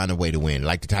day, find a way to win.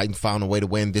 Like the Titans found a way to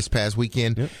win this past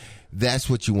weekend. Yep. That's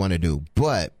what you want to do.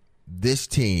 But this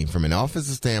team, from an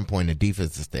offensive standpoint and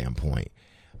defensive standpoint,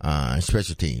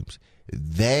 special teams,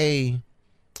 they've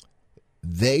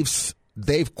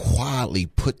quietly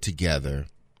put together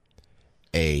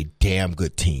a damn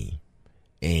good team.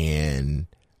 And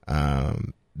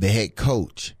the head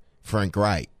coach, Frank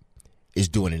Reich, is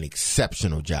doing an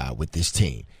exceptional job with this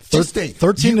team.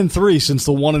 13-3 since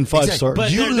the 1-5 start. But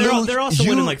they're also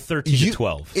winning like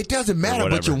 13-12. It doesn't matter,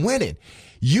 but you're winning.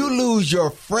 You lose your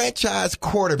franchise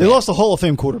quarterback. They lost a Hall of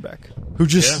Fame quarterback who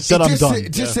just said, "I'm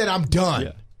done." Said, "I'm done."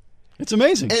 Yeah. It's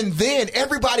amazing. And then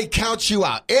everybody counts you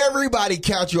out. Everybody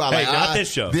counts you out. Hey, like, not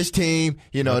this show. This team,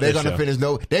 they're going to finish.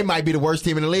 They might be the worst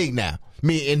team in the league now.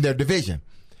 In their division.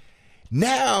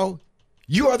 Now,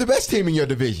 you are the best team in your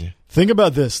division. Think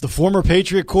about this. The former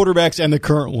Patriot quarterbacks and the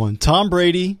current one. Tom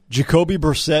Brady, Jacoby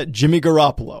Brissett, Jimmy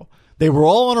Garoppolo. They were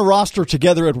all on a roster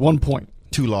together at one point.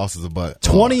 2 losses, but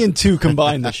 20-2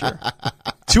 combined this year.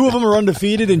 2 of them are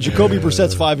undefeated, and Jacoby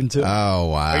Brissett's 5-2. Oh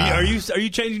wow! Are you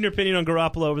changing your opinion on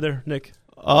Garoppolo over there, Nick?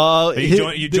 Are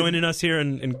you joining us here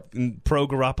in pro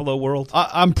Garoppolo world?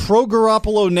 I'm pro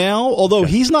Garoppolo now, although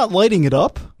he's not lighting it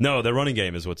up. No, their running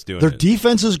game is what's doing Their it.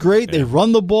 defense is great. Yeah. They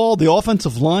run the ball. The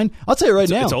offensive line. I'll tell you right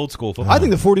now. It's old school football. I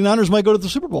think the 49ers might go to the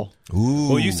Super Bowl. Ooh.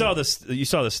 Well, you saw the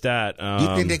stat.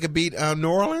 You think they could beat New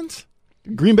Orleans?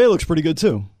 Green Bay looks pretty good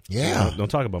too. Yeah. Don't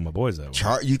talk about my boys that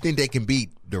way. You think they can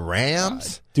beat the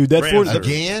Rams? Dude, that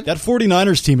again? That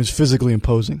 49ers team is physically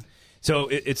imposing. So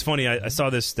it's funny. I saw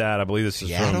this stat. I believe this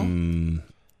is from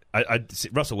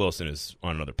Russell Wilson is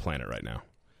on another planet right now.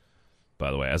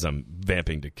 By the way, as I'm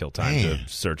vamping to kill time to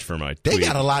search for my tweet. They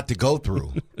got a lot to go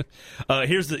through.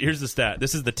 Here's the stat.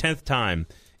 This is the 10th time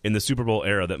in the Super Bowl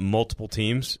era that multiple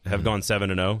teams have gone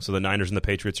 7-0. So the Niners and the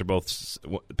Patriots are both.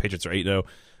 The Patriots are 8-0.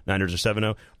 Niners are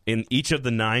 7-0. In each of the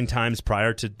 9 times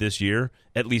prior to this year,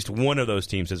 at least one of those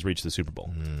teams has reached the Super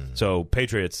Bowl. So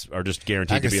Patriots are just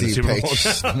guaranteed to be in the Super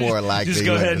Bowl. More likely just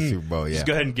go ahead the Super Bowl, Just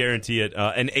go ahead and guarantee it.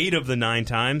 And 8 of the 9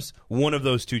 times, one of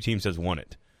those 2 teams has won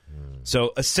it.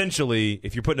 So essentially,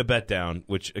 if you're putting a bet down,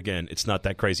 which again, it's not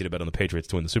that crazy to bet on the Patriots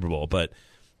to win the Super Bowl, but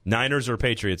Niners or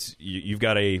Patriots, you've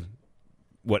got a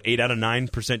 8 out of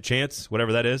 9% chance,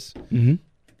 whatever that is. Mm-hmm.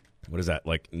 What is that,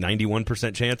 like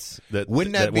 91% chance that one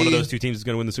of those 2 teams is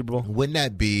going to win the Super Bowl? Wouldn't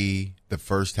that be the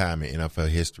first time in NFL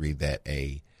history that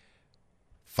a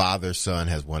father-son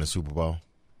has won a Super Bowl?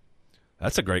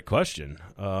 That's a great question.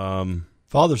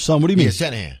 Father-son, what do you mean?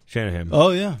 Yeah, Shanahan.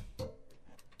 Oh, yeah.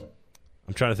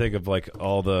 I'm trying to think of like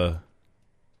all the...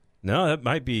 No, that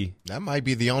might be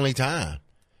the only time.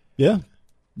 Yeah.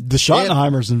 The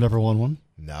Schottenheimers have never won one.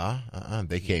 No,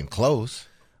 they came close.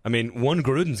 I mean, one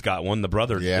Gruden's got one. The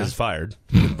brother is fired.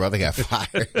 The brother got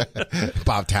fired.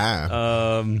 About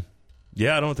time.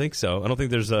 Yeah, I don't think so. I don't think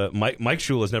there's a Mike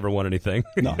Shula has never won anything.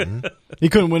 No, he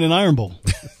couldn't win an Iron Bowl.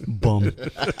 Bum.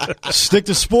 Stick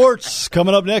to sports.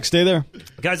 Coming up next. Stay there,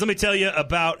 guys. Let me tell you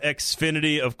about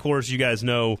Xfinity. Of course, you guys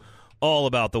know all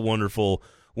about the wonderful,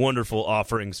 wonderful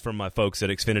offerings from my folks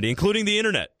at Xfinity, including the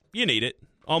internet. You need it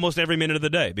almost every minute of the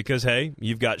day because hey,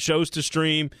 you've got shows to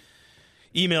stream.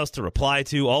 Emails to reply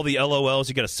to, all the LOLs.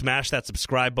 You got to smash that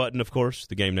subscribe button, of course,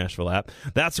 the Game Nashville app.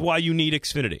 That's why you need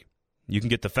Xfinity. You can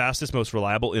get the fastest, most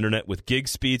reliable internet with gig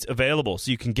speeds available,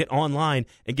 so you can get online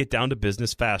and get down to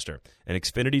business faster. And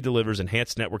Xfinity delivers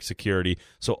enhanced network security,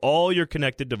 so all your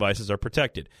connected devices are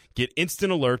protected. Get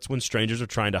instant alerts when strangers are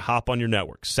trying to hop on your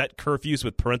network. Set curfews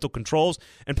with parental controls,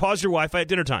 and pause your Wi-Fi at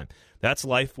dinner time. That's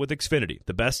life with Xfinity,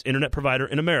 the best internet provider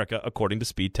in America, according to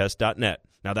speedtest.net.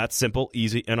 Now that's simple,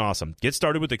 easy, and awesome. Get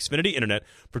started with Xfinity Internet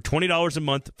for $20 a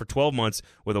month for 12 months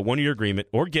with a 1-year agreement,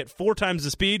 or get 4 times the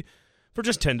speed for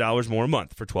just $10 more a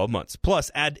month for 12 months.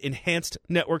 Plus, add enhanced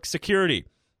network security.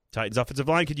 Titans offensive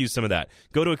line could use some of that.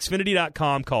 Go to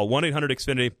Xfinity.com, call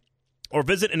 1-800-XFINITY, Or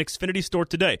visit an Xfinity store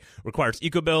today. Requires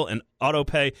EcoBill and auto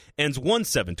pay. Ends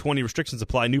 1/7/20. Restrictions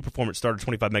apply. New performance starter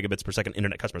 25 megabits per second.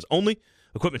 Internet customers only.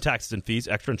 Equipment taxes and fees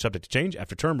extra and subject to change.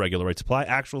 After term, regular rates apply.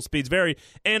 Actual speeds vary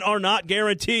and are not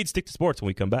guaranteed. Stick to sports when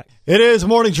we come back. It is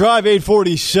Morning Drive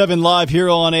 847 live here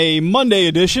on a Monday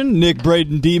edition. Nick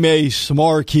Braden, D. Mace,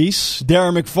 Marquise.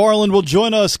 Darren McFarland will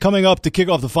join us coming up to kick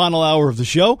off the final hour of the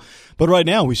show. But right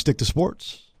now, we stick to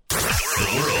sports. The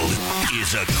world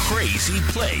is a crazy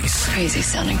place. Crazy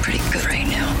sounding pretty good right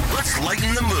now. Let's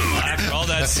lighten the mood. After all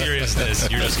that seriousness,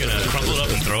 you're just going to crumple it up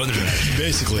and throw it in the trash.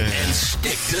 Basically. And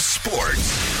stick to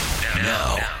sports.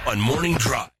 Now on Morning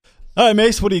Drive. All right,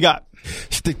 Mace, what do you got?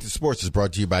 Stick to Sports is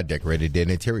brought to you by Decorated Den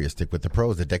Interior. Stick with the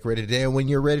pros at Decorated Den. When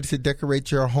you're ready to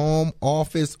decorate your home,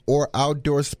 office, or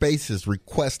outdoor spaces,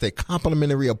 request a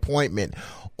complimentary appointment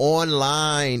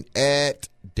online at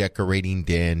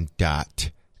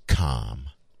decoratingden.com.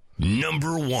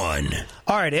 Number 1.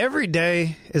 All right, every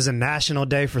day is a national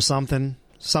day for something.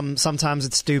 Sometimes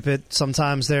it's stupid.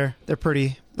 Sometimes they're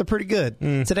pretty good.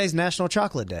 Today's National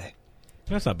Chocolate Day.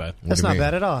 That's not bad. That's not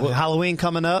bad at all. Halloween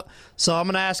coming up. So I'm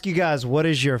going to ask you guys, what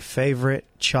is your favorite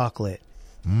chocolate?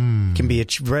 Can be a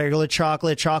regular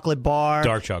chocolate bar.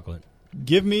 Dark chocolate.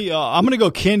 Give me, I'm going to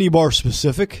go candy bar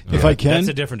specific, if I can. That's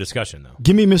a different discussion, though.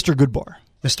 Give me Mr. Goodbar.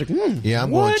 Yeah,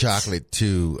 I'm going chocolate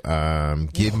too.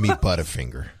 Give me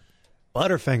Butterfinger.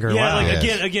 Butterfinger. Yeah, wow.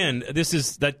 like again, this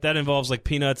is that involves like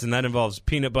peanuts, and that involves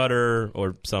peanut butter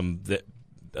or some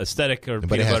aesthetic or But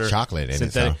peanut it has butter. chocolate in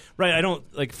synthetic. it. So. Right, I don't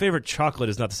like favorite chocolate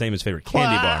is not the same as favorite candy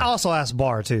Well, I bar. also asked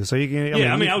bar too, so you can.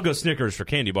 I mean, I would go Snickers for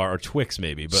candy bar or Twix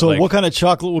maybe. But So like, what kind of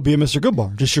chocolate would be a Mr.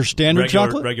 Goodbar? Just your standard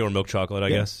chocolate? regular milk chocolate, I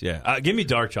guess. Yeah, give me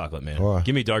dark chocolate, man. Or-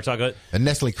 Give me dark chocolate. A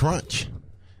Nestle Crunch.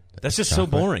 That's just so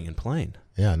boring and plain.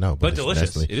 Yeah, no, But it's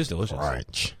delicious. Nestle It is delicious.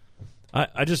 Crunch.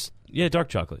 I just dark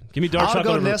chocolate. Give me dark I would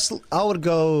chocolate. go Nestle. I would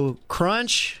go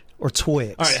Crunch or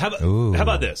Twix. All right, how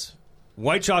about this?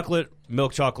 White chocolate,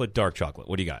 milk chocolate, dark chocolate.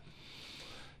 What do you got?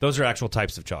 Those are actual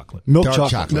types of chocolate. Milk Dark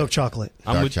chocolate. chocolate. Milk chocolate.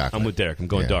 I'm chocolate. with Derek. I'm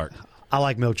going Yeah. dark. I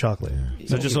like milk chocolate.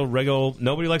 So just a regular.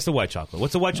 Nobody likes the white chocolate.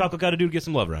 What's the white chocolate got to do to get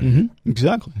some love around here?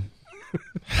 Exactly.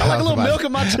 I like a little milk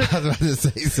in my. I was about to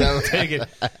say something. Take it.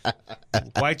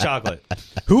 White chocolate.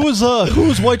 Who was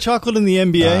white chocolate in the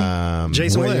NBA?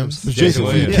 Jason It Williams. was Jason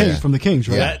Williams. from the, King, Yeah. from the Kings,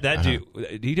 right? Yeah. That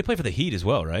dude. He did play for the Heat as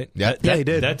well, right? Yeah. That, Yeah, he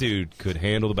did. That dude could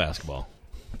handle the basketball.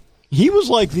 He was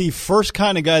like the first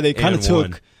kind of guy that kind of And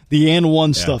took one. the and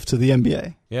one stuff to the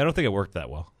NBA. Yeah, I don't think it worked that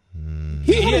well.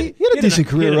 He had a decent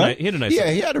career, right? He had a nice. Yeah,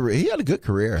 he had a good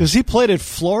career. Because he played at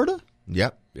Florida.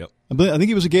 Yep. Yep. I think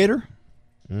he was a Gator.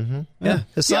 Yeah,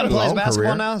 his He had son a plays long basketball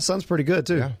career. now. His son's pretty good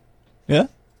too. Yeah. Yeah?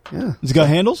 Yeah. Has he got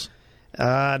handles?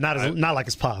 Not like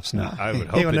his pops. No, I would He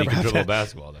hope would that he never could have dribble that.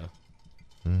 basketball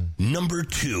though. Number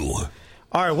 2.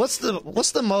 All right, what's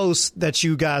the most that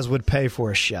you guys would pay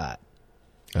for a shot?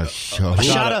 A show. A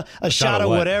shot of of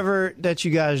what? whatever that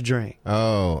you guys drink.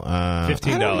 Oh, $15.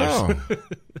 I don't know.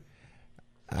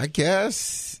 I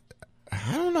guess.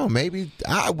 I don't know. Maybe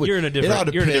I would. You're in a different- It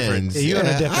all you're in a different- depends. you're in a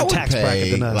different I would tax pay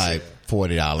bracket than us. like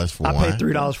 $40 for I one. pay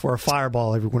 $3 for a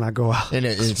Fireball when I go out. And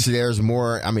so there's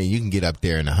more. I mean, you can get up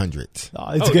there in the hundreds. It's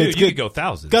Oh, good. dude, It's you good. could go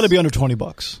thousands. Got to be under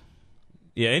 $20.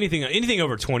 Yeah, anything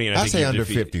over 20. And I I think say you're under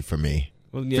defeated. 50 for me.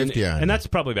 Well, yeah, 50 and under. that's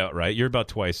probably about right. You're about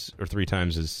twice or 3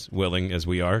 times as willing as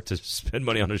we are to spend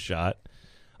money on a shot.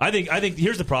 I think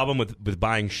here's the problem with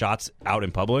buying shots out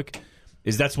in public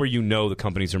is that's where you know the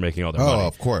companies are making all their money. Oh,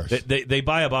 of course. They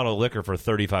buy a bottle of liquor for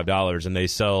 $35 and they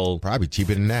sell Probably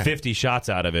cheaper than that. 50 shots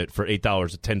out of it for $8,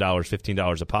 $10,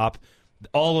 $15 a pop.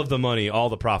 All of the money, all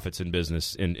the profits in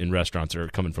business in restaurants are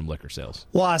coming from liquor sales.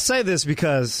 Well, I say this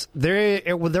because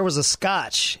there was a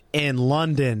Scotch in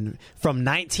London from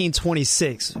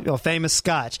 1926, a famous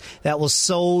Scotch, that was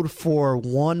sold for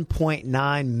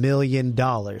 $1.9 million.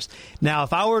 Now,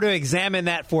 if I were to examine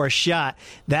that for a shot,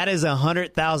 that is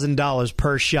 $100,000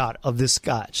 per shot of this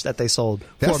Scotch that they sold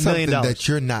That's for $1 million. something that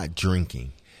you're not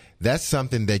drinking. That's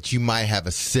something that you might have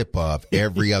a sip of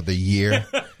every other year.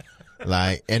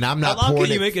 Like, and I'm not How long pouring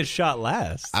can you it. make a shot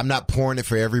last? I'm not pouring it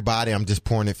for everybody. I'm just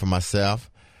pouring it for myself.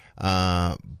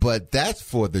 But that's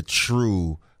for the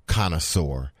true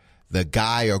connoisseur, the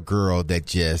guy or girl that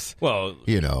just, Well,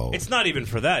 it's not even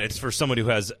for that. It's for somebody who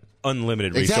has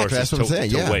unlimited exactly. resources That's what I'm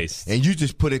saying. to Yeah, waste. and you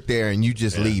just put it there and you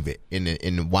just leave it in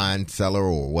the wine cellar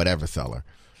or whatever cellar.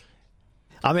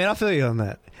 I mean, I feel you on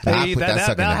that. Nah, I Hey, put that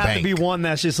sucker in the have bank. to be one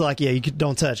that's just like, yeah,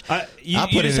 don't touch. You I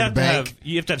put just it in have the to bank have.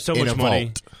 You have to have so in much a money.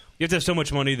 vault. You have to have so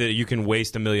much money that you can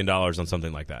waste $1 million on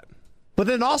something like that. But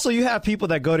then also you have people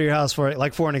that go to your house for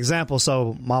an example.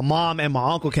 So my mom and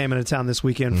my uncle came into town this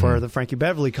weekend for the Frankie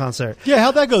Beverly concert. Yeah,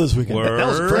 how'd that go this weekend? That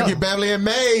was Frankie Beverly and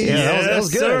May. Yeah, that was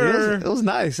good. Sir. It was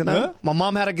nice. You know? Yeah. My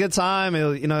mom had a good time.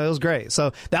 It was great.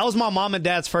 So that was my mom and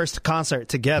dad's first concert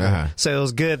together. Uh-huh. So it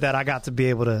was good that I got to be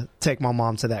able to take my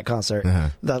mom to that concert,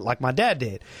 like my dad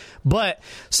did. But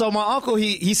so my uncle,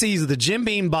 he sees the Jim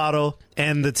Beam bottle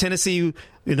and the Tennessee,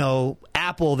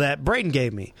 apple that Braden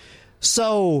gave me.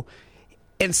 So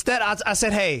instead, I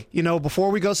said, hey,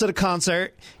 before we go to the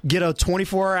concert, get a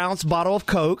 24-ounce bottle of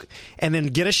Coke and then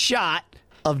get a shot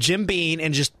of Jim Beam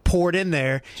and just pour it in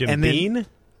there. Jim Beam?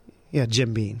 Yeah,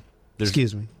 Jim Beam.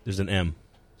 Excuse me. There's an M.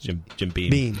 Jim Beam.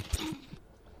 Beam.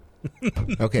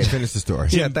 Okay, finish the story.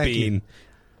 Yeah, thank you.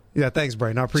 Yeah, thanks,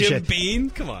 Braden. I appreciate Jim Beam?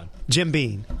 Come on. Jim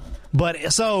Beam.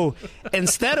 But so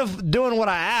instead of doing what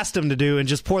I asked him to do and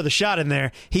just pour the shot in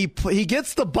there, he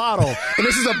gets the bottle, and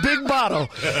this is a big bottle,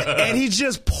 and he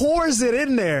just pours it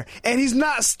in there, and he's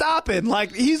not stopping.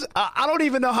 Like I don't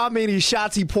even know how many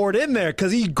shots he poured in there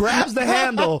because he grabs the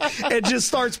handle and just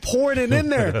starts pouring it in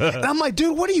there. And I'm like,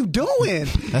 dude, what are you doing?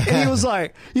 And he was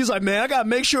like, man, I gotta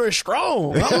make sure it's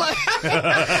strong. I'm like,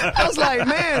 I was like,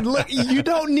 man, look, you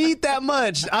don't need that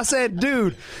much. I said,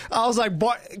 dude, I was like,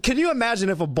 can you imagine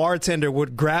if a bartender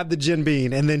would grab the Jim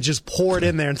Beam and then just pour it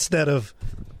in there instead of,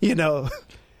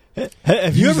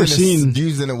 Have you ever seen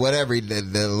using it, whatever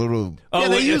the little? Yeah,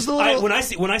 they use the little. When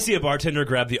I see a bartender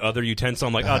grab the other utensil,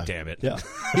 I'm like, oh damn it. Yeah,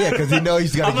 because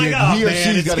he's got to give he or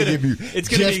she's got to give you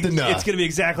just enough. It's going to be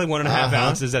exactly 1.5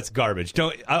 ounces. That's garbage.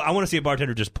 I want to see a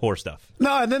bartender just pour stuff.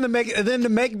 No, and then to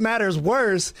make matters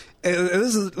worse,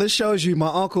 this shows you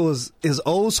my uncle is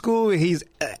old school. He's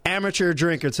an amateur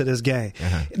drinker to this game.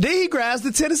 Then he grabs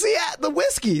the Tennessee, the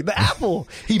whiskey, the apple.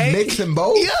 He mixed them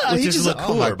both. Yeah, which he is just a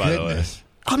cooler, by the way.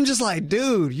 I'm just like,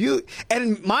 dude,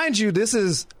 and mind you, this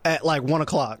is at like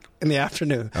 1:00 in the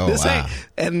afternoon. Oh, wow.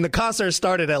 And the concert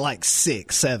started at like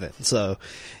 6, 7. So,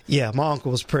 yeah, my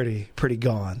uncle was pretty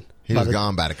gone. He was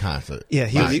gone by the concert. Yeah,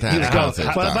 he was gone.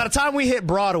 By the time we hit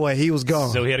Broadway, he was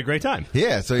gone. So he had a great time.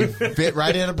 Yeah, so he fit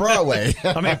right into Broadway.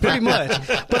 I mean, pretty much.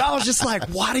 But I was just like,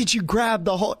 why did you grab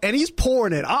the whole? And he's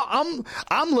pouring it.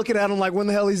 I'm looking at him like, when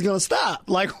the hell he's gonna stop?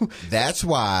 Like, that's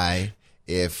why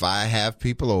if I have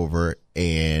people over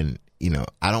and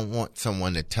I don't want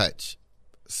someone to touch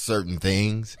certain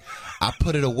things, I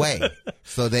put it away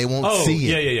so they won't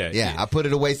see it. Yeah. I put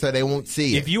it away so they won't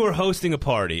see it. If you were hosting a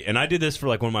party, and I did this for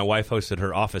like when my wife hosted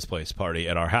her office place party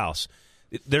at our house,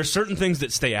 there's certain things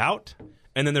that stay out,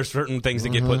 and then there's certain things that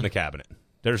get put in the cabinet.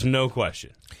 There's no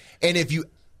question. And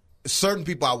certain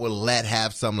people I will let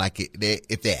have some, like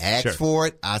if they ask for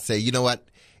it, I say, you know what,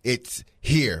 it's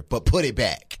here, but put it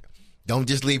back. Don't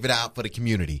just leave it out for the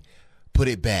community. Put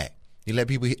it back. You let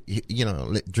people,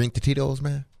 drink the Tito's,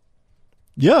 man?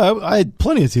 Yeah, I had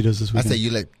plenty of Tito's this weekend. I say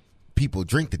you let people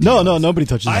drink the Tito's. No, nobody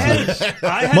touches the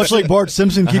Tito's. Much like Bart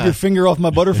Simpson, keep your finger off my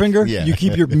Butterfinger, you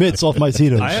keep your mitts off my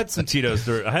Tito's. I had some Tito's.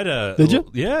 Did you?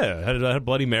 Yeah. I had a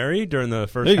Bloody Mary during the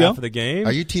first half of the game.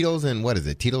 Are you Tito's and what is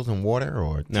it? Tito's and water?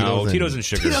 Or Tito's and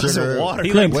sugar. Tito's and water.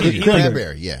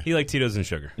 Cranberry, yeah. He liked Tito's and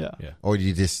sugar. Yeah. Or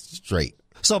you just straight?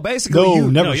 So basically,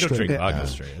 you don't drink vodka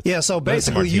straight. Yeah, so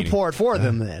basically you pour it for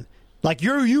them then. Like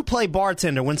you play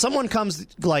bartender. When someone comes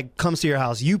to your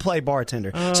house, you play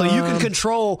bartender. So you can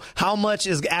control how much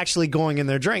is actually going in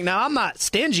their drink. Now, I'm not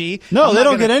stingy. No, they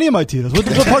don't get any of my Tito's. What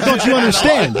part don't you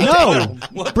understand? No.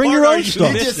 Bring your own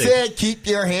stuff. You just said keep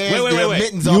your hands, wait.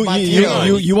 mittens off my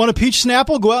Tito's. You want a peach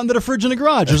Snapple? Go out into the fridge in the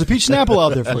garage. There's a peach Snapple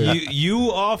out there for you.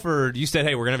 You said,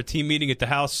 hey, we're going to have a team meeting at the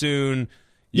house soon.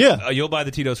 Yeah. You'll buy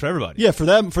the Tito's for everybody. Yeah, for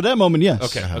that moment,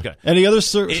 yes. Okay. Any other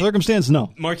circumstance,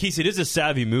 no. Marquise, it is a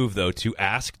savvy move, though, to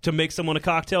ask to make someone a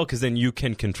cocktail because then you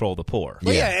can control the pour.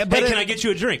 Well, but hey, can I get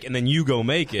you a drink? And then you go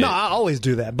make it. No, I always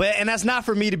do that. And that's not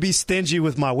for me to be stingy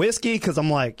with my whiskey because I'm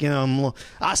like,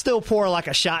 I still pour like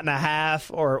a shot and a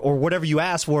half or whatever you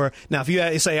ask for. Now, if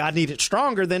you say I need it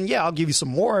stronger, then yeah, I'll give you some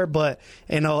more. But,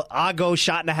 I go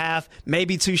shot and a half,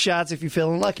 maybe 2 shots if you're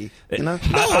feeling lucky.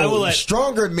 I will let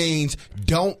stronger means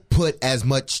don't put as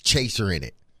much chaser in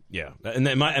it. Yeah,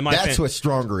 and my that's what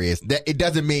stronger is. It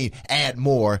doesn't mean add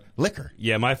more liquor.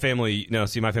 Yeah, my family. No,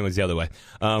 see, my family's the other way.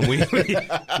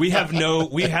 We have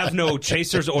no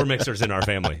chasers or mixers in our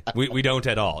family. We don't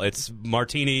at all. It's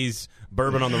martinis,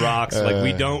 bourbon on the rocks. Like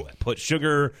we don't put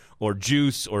sugar or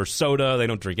juice or soda. They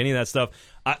don't drink any of that stuff.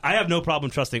 I have no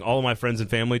problem trusting all of my friends and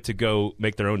family to go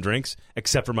make their own drinks,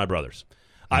 except for my brothers.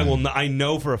 I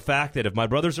know for a fact that if my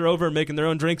brothers are over and making their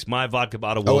own drinks, my vodka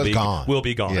bottle will be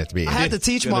gone. Yeah, I had to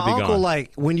teach my uncle,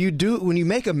 like, when you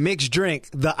make a mixed drink,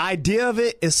 the idea of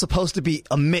it is supposed to be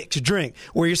a mixed drink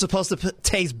where you're supposed to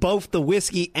taste both the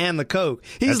whiskey and the Coke.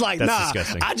 He's like, nah,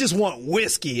 disgusting. I just want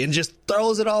whiskey, and just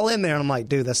throws it all in there. And I'm like,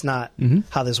 dude, that's not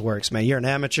how this works, man. You're an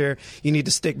amateur. You need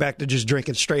to stick back to just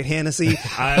drinking straight Hennessy.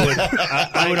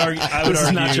 I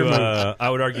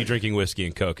would argue drinking whiskey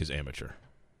and Coke is amateur.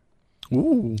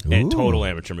 Ooh. And total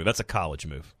amateur move. That's a college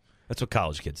move. That's what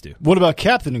college kids do. What about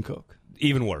Captain and Coke?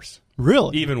 Even worse.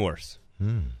 Really? Even worse.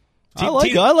 I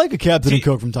like a Captain and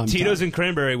Coke from time to time. Tito's and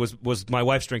Cranberry was my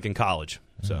wife's drink in college.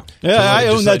 So I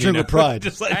own that drink with pride.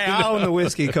 I own the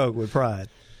whiskey Coke with pride.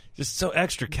 Just so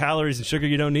extra calories and sugar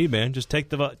you don't need, man. Just take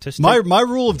the my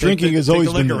rule of drinking has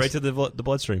always been right to the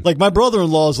bloodstream. Like my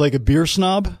brother-in-law is like a beer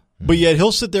snob, but yet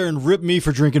he'll sit there and rip me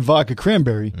for drinking vodka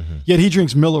cranberry. Yet he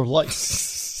drinks Miller Lite.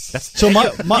 So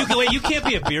you can't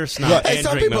be a beer snob. Hey, and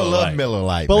some drink people Miller love Lite. Miller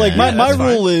Lite. But like man. my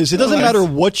rule is, it doesn't matter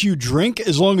what you drink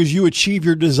as long as you achieve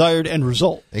your desired end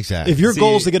result. Exactly. If your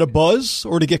goal is to get a buzz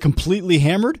or to get completely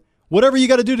hammered, whatever you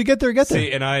got to do to get there, get there.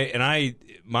 See,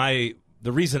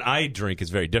 the reason I drink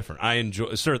is very different. I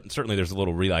enjoy certainly there's a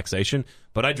little relaxation,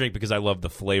 but I drink because I love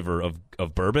the flavor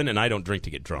of bourbon, and I don't drink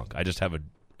to get drunk. I just have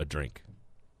a drink.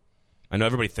 I know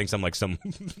everybody thinks I'm like some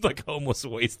like homeless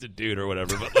wasted dude or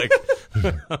whatever, but like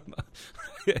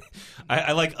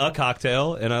I like a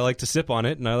cocktail and I like to sip on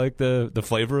it, and I like the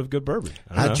flavor of good bourbon.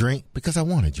 I drink because I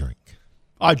want to drink.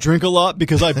 I drink a lot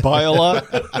because I buy a lot.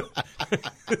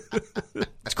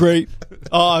 It's great.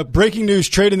 Breaking news,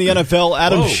 trade in the NFL.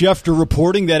 Adam Schefter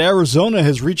reporting that Arizona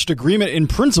has reached agreement in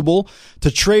principle to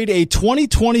trade a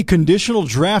 2020 conditional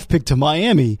draft pick to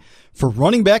Miami for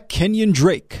running back Kenyon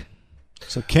Drake.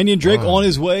 So Kenyon Drake on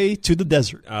his way to the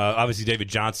desert. Obviously, David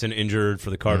Johnson injured for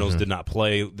the Cardinals, did not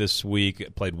play this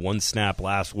week, played one snap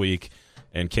last week,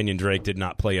 and Kenyon Drake did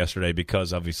not play yesterday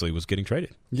because obviously he was getting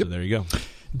traded. Yep. So there you go.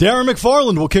 Darren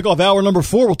McFarland will kick off hour number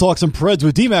 4. We'll talk some Preds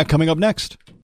with D-Mac coming up next.